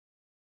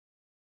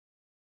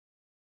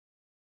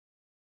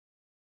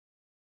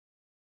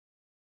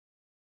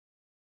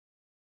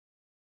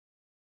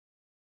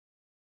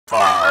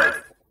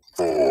5,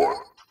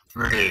 4,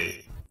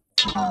 3,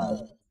 2,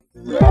 1.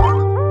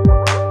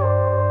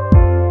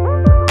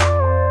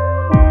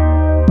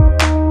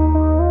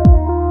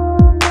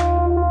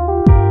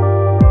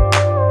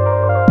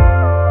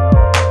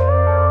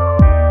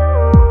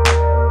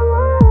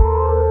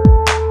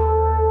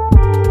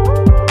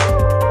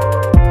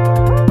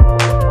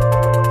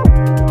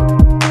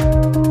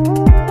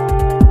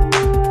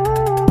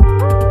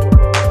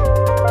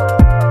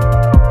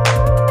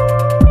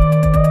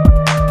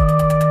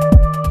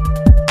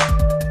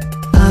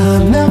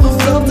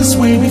 This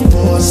way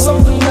before,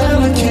 something that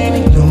I can't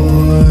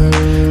ignore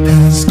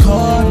has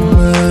caught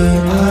my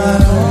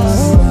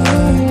eyes.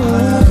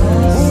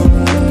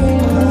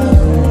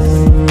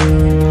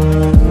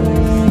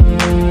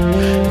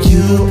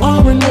 You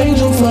are an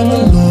angel from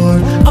the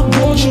Lord. I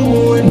want you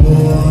more and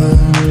more,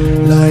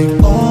 like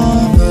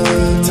all the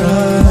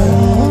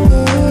time.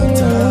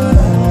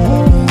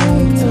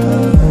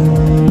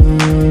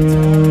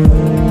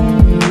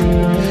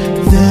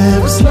 There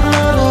is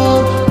not a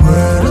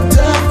word of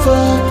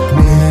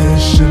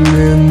definition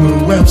in the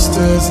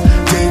Webster's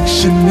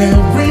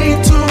dictionary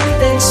to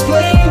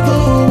explain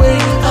the way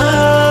I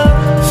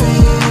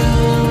feel,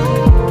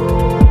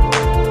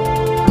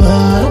 but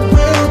I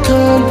will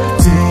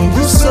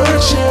continue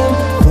searching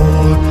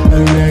for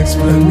an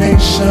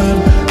explanation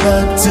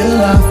until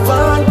I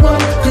find